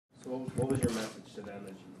So what was your message to them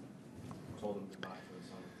as you told them goodbye for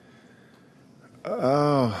the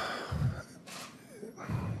summer?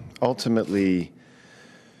 Ultimately,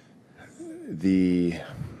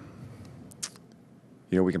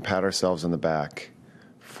 we can pat ourselves on the back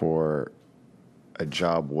for a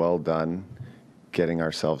job well done getting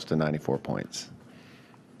ourselves to 94 points.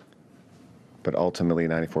 But ultimately,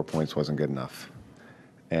 94 points wasn't good enough.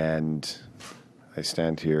 And I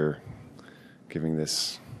stand here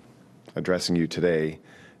addressing you today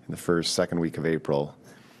in the second week of April,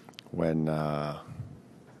 when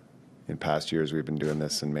in past years we've been doing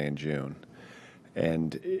this in May and June.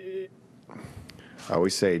 And I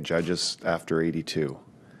always say judge us after 82.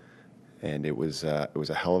 And it was a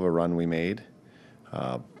hell of a run we made.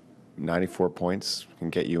 94 points can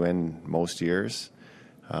get you in most years.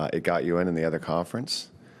 It got you in the other conference.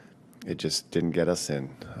 It just didn't get us in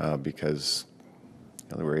because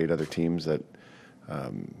there were 8 other teams that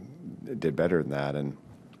did better than that. And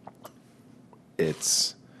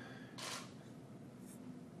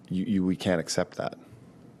we can't accept that.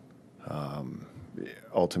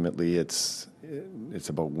 Ultimately, it's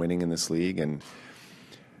about winning in this league, and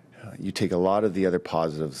you take a lot of the other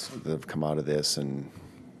positives that have come out of this, and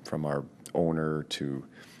from our owner to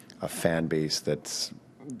a fan base that's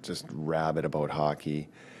just rabid about hockey.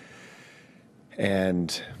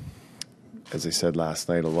 And as I said last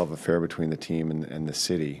night, a love affair between the team and the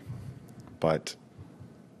city. But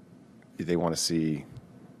they want to see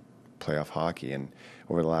playoff hockey. And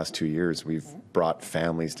over the last 2 years, we've brought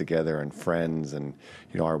families together and friends and,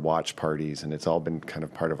 our watch parties. And it's all been kind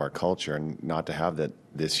of part of our culture. And not to have that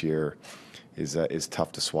this year is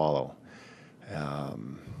tough to swallow.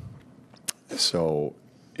 So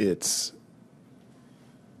it's...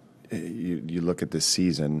 You look at this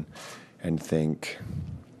season and think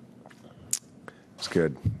it's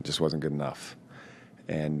good, it just wasn't good enough,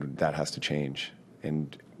 and that has to change.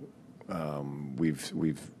 And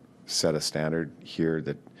we've set a standard here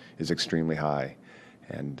that is extremely high,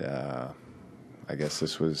 and I guess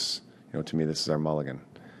this was, to me, this is our mulligan,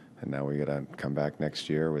 and now we got to come back next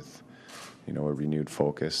year with, a renewed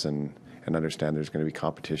focus and understand there's going to be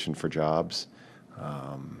competition for jobs,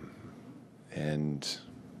 and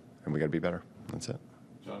we got to be better. That's it.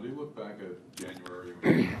 Jon, do you look back at January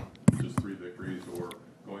when just 3 victories, or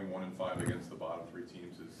going 1-5 against the bottom 3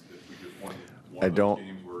 teams if we just won one of those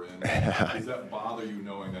games we're in? Does that bother you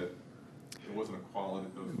knowing that it wasn't a quality?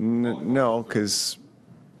 No, because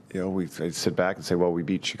I sit back and say, well, we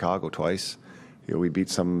beat Chicago twice. We beat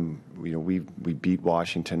some. We beat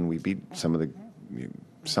Washington. We beat some of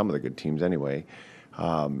the good teams anyway.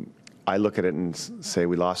 I look at it and say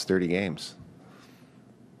we lost 30 games.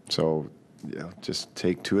 So, just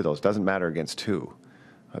take 2 of those. Doesn't matter against 2.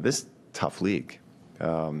 This tough league.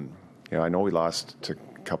 I know we lost to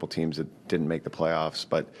a couple teams that didn't make the playoffs,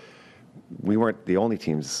 but we weren't the only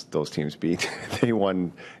teams those teams beat. They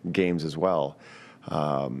won games as well.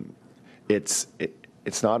 It's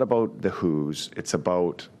not about the who's. It's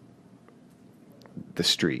about the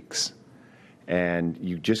streaks, and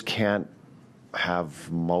you just can't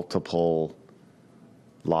have multiple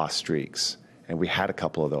lost streaks. And we had a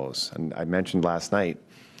couple of those. And I mentioned last night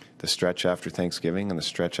the stretch after Thanksgiving and the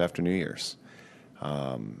stretch after New Year's.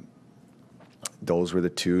 Those were the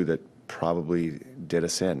 2 that probably did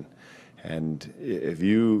us in. And if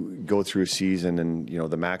you go through a season and,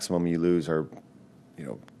 the maximum you lose are,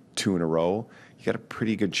 2 in a row, you got a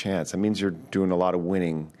pretty good chance. That means you're doing a lot of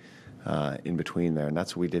winning in between there. And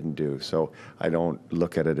that's what we didn't do. So I don't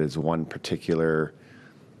look at it as one particular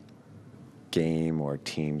game or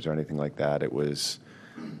teams or anything like that. It was,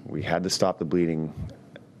 we had to stop the bleeding.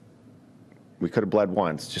 We could have bled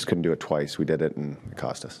once, just couldn't do it twice. We did it, and it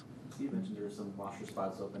cost us. Steve mentioned there were some roster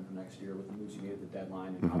spots open for next year with the moves you made at the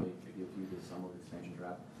deadline and how they could give you the summer expansion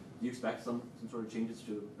draft. Do you expect some sort of changes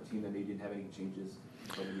to a team that maybe didn't have any changes?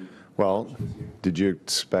 Well, did you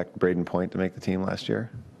expect Braden Point to make the team last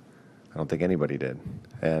year? I don't think anybody did,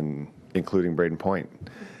 and including Braden Point.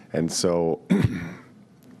 And so,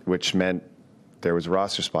 which meant there was a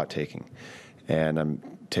roster spot taken, and I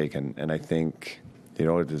think,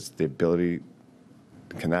 does the ability,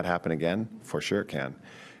 can that happen again? For sure it can.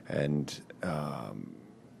 And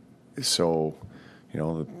so,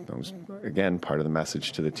 that was, again, part of the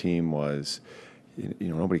message to the team was,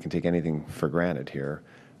 nobody can take anything for granted here.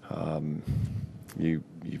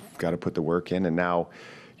 You've got to put the work in, and now,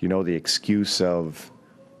 the excuse of,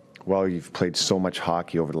 well, you've played so much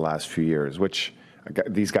hockey over the last few years, which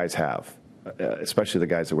these guys have. Especially the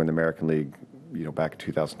guys that were in the American League, back in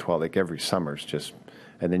 2012, like every summer's just,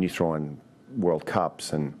 and then you throw in World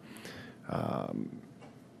Cups, and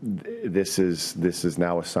this is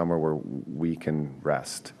now a summer where we can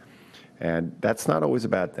rest, and that's not always a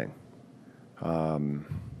bad thing.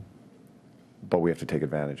 But we have to take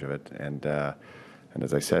advantage of it, and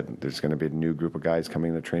as I said, there's going to be a new group of guys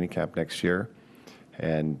coming to training camp next year,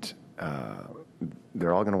 and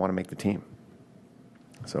they're all going to want to make the team.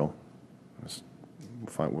 So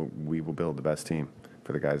we will build the best team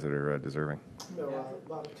for the guys that are deserving. You know, a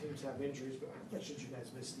lot of teams have injuries, but I bet you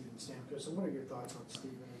guys miss Steven Stamkos. So what are your thoughts on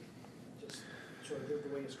Steven? Just sort of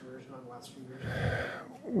the way his career's gone the last few years.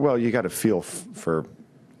 Well, you got to feel for.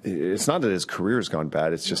 It's not that his career's gone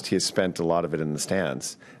bad. It's just he has spent a lot of it in the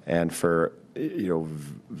stands, and for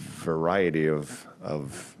variety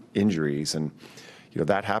of injuries, and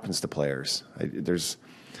that happens to players. There's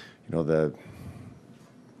the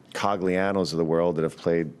Coglianos of the world that have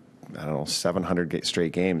played 700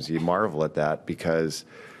 straight games. You marvel at that because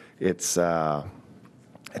it's hard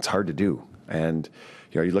to do. And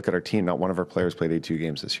you look at our team. Not one of our players played 82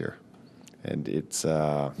 games this year, and it's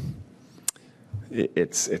hard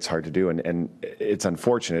to do. And it's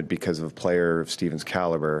unfortunate because of a player of Steven's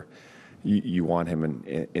caliber. You want him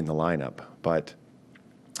in the lineup, but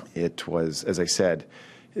it was, as I said,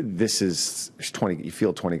 this is 20. You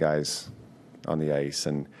field 20 guys on the ice,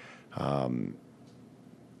 and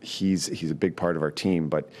he's a big part of our team.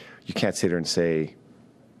 But you can't sit there and say,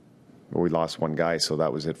 well, we lost one guy, so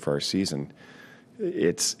that was it for our season.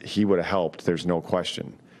 He would have helped. There's no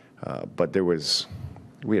question. But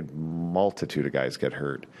we had multitude of guys get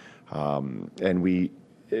hurt, and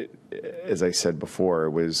as I said before,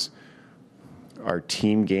 it was our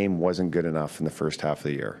team game wasn't good enough in the first half of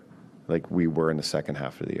the year, like we were in the second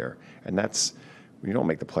half of the year, and that's when you don't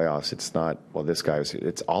make the playoffs. It's not this guy was.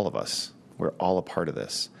 It's all of us. We're all a part of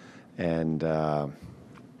this, and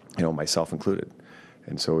myself included.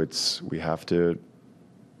 And so we have to.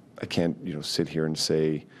 I can't sit here and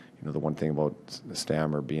say. The one thing about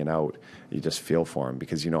Stammer being out, you just feel for him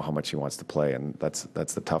because you know how much he wants to play, and that's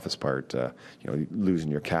the toughest part.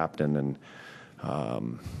 Losing your captain,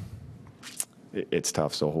 and it's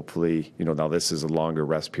tough. So hopefully, now this is a longer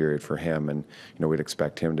rest period for him, and we'd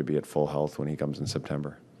expect him to be at full health when he comes in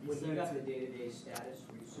September. When you got the day-to-day status,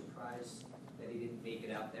 were you surprised that he didn't make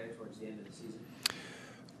it out there towards the end of the season?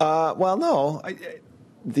 Well, no.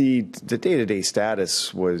 The day-to-day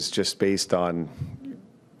status was just based on.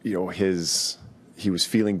 He was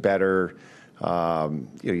feeling better.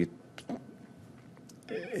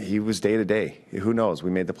 He was day to day. Who knows? We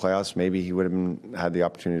made the playoffs. Maybe he would have had the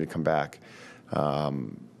opportunity to come back.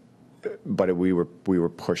 But we were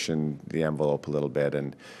pushing the envelope a little bit,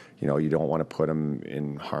 and you don't want to put him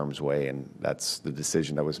in harm's way, and that's the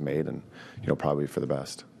decision that was made, and probably for the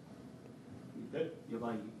best. You have a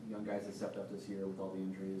lot of young guys that stepped up this year with all the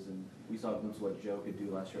injuries, and we saw a glimpse of what Joe could do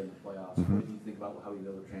last year in the playoffs. Mm-hmm. What do you think about how he was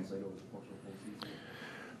able to translate over the course of the full season?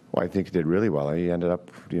 Well, I think he did really well. He ended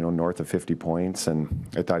up, north of 50 points, and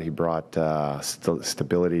I thought he brought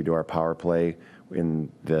stability to our power play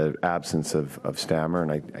in the absence of Stammer,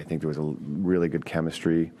 and I think there was a really good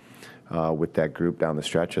chemistry with that group down the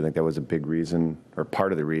stretch. I think that was a big reason, or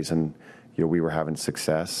part of the reason, we were having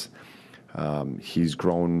success. He's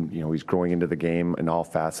grown, he's growing into the game in all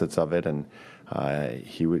facets of it, and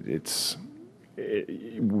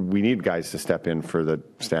we need guys to step in for the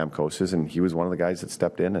Stamkoses, and he was one of the guys that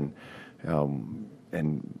stepped in and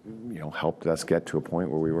helped us get to a point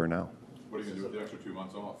where we were now. What are you going to do with the extra 2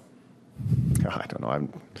 months off? I don't know. I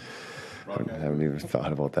haven't even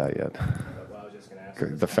thought about that yet. Well, I was just going to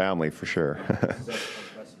ask. The family, for sure. This is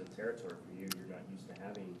unprecedented territory for you. You're not used to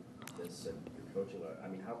having this. Your coach. I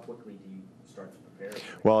mean, how quickly do you start to prepare?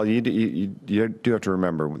 Well, you do have to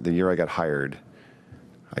remember the year I got hired.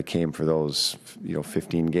 I came for those,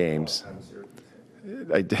 15 games.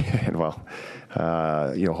 I did. Well,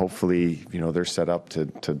 hopefully, they're set up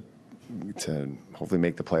to hopefully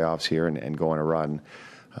make the playoffs here and go on a run.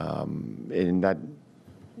 And that,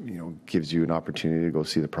 gives you an opportunity to go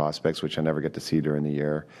see the prospects, which I never get to see during the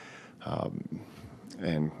year.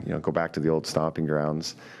 And, go back to the old stomping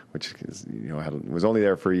grounds, which is, was only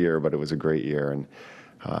there for a year, but it was a great year. And,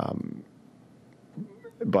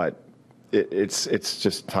 but it's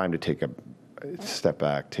just time to take a step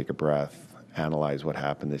back, take a breath, analyze what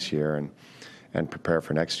happened this year, and prepare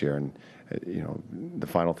for next year. And the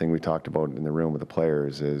final thing we talked about in the room with the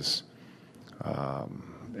players is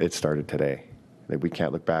it started today. Like, we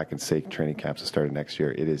can't look back and say training camps have started next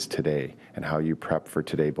year. It is today, and how you prep for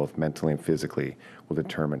today, both mentally and physically, will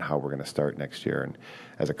determine how we're going to start next year. And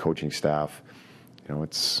as a coaching staff,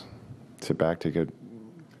 it's sit back, take a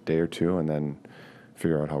day or two, and then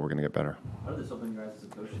figure out how we're going to get better. How did this open your eyes as a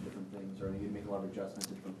coach to different things, or you make a lot of adjustments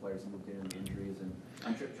to different players and moved in and injuries, and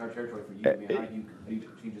uncharted territory for you? I mean, how do you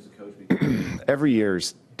change as a coach? Because Every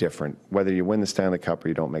year's different. Whether you win the Stanley Cup or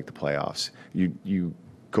you don't make the playoffs, you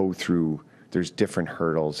go through. There's different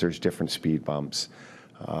hurdles. There's different speed bumps.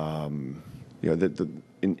 In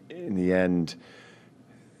the end,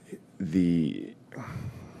 we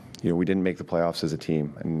didn't make the playoffs as a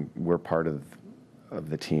team, and we're part of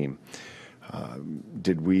the team.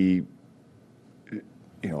 Did we?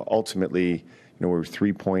 Ultimately, we were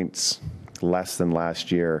 3 points less than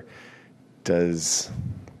last year. Does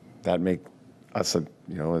that make us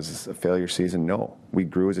as a failure season? No. We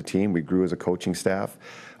grew as a team. We grew as a coaching staff.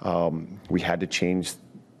 We had to change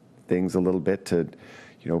things a little bit to,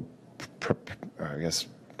 to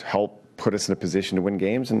help put us in a position to win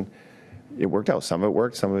games, and it worked out. Some of it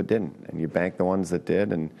worked, some of it didn't. And you bank the ones that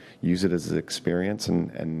did and use it as experience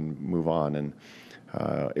and move on. And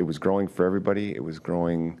it was growing for everybody. It was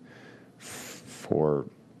growing for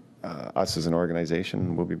us as an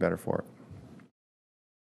organization. We'll be better for it.